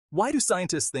Why do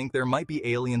scientists think there might be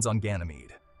aliens on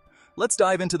Ganymede? Let's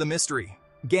dive into the mystery.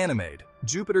 Ganymede,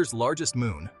 Jupiter's largest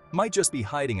moon, might just be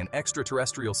hiding an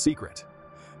extraterrestrial secret.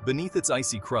 Beneath its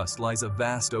icy crust lies a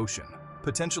vast ocean,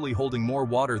 potentially holding more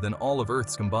water than all of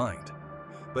Earth's combined.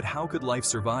 But how could life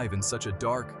survive in such a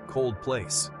dark, cold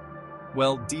place?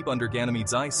 Well, deep under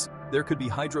Ganymede's ice, there could be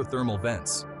hydrothermal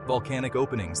vents, volcanic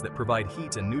openings that provide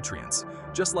heat and nutrients,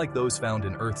 just like those found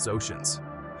in Earth's oceans.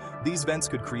 These vents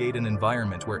could create an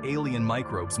environment where alien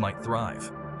microbes might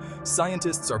thrive.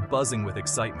 Scientists are buzzing with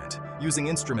excitement, using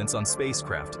instruments on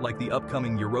spacecraft like the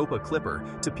upcoming Europa Clipper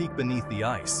to peek beneath the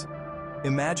ice.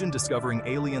 Imagine discovering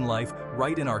alien life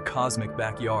right in our cosmic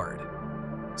backyard.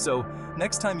 So,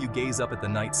 next time you gaze up at the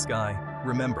night sky,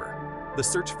 remember, the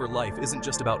search for life isn't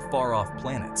just about far-off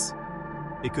planets.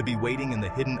 It could be waiting in the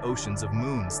hidden oceans of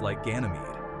moons like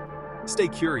Ganymede. Stay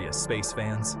curious, space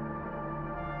fans.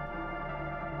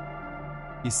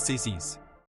 Is